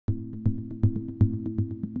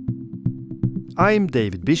I'm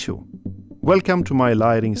David Bicho. Welcome to my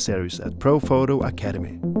lighting series at Profoto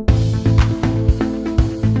Academy.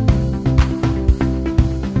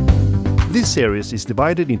 This series is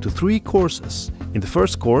divided into 3 courses. In the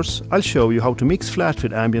first course, I'll show you how to mix flat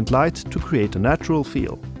with ambient light to create a natural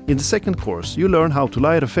feel. In the second course, you learn how to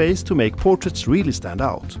light a face to make portraits really stand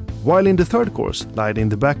out. While in the third course, Light in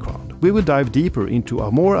the Background, we will dive deeper into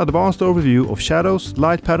a more advanced overview of shadows,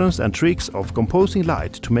 light patterns and tricks of composing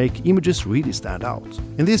light to make images really stand out.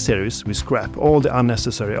 In this series, we scrap all the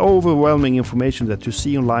unnecessary, overwhelming information that you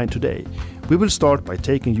see online today. We will start by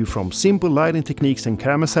taking you from simple lighting techniques and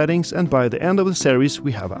camera settings, and by the end of the series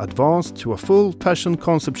we have advanced to a full fashion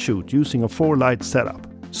concept shoot using a 4-light setup.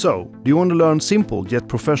 So, do you want to learn simple yet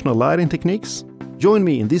professional lighting techniques? Join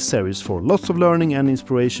me in this series for lots of learning and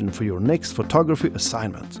inspiration for your next photography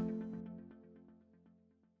assignment.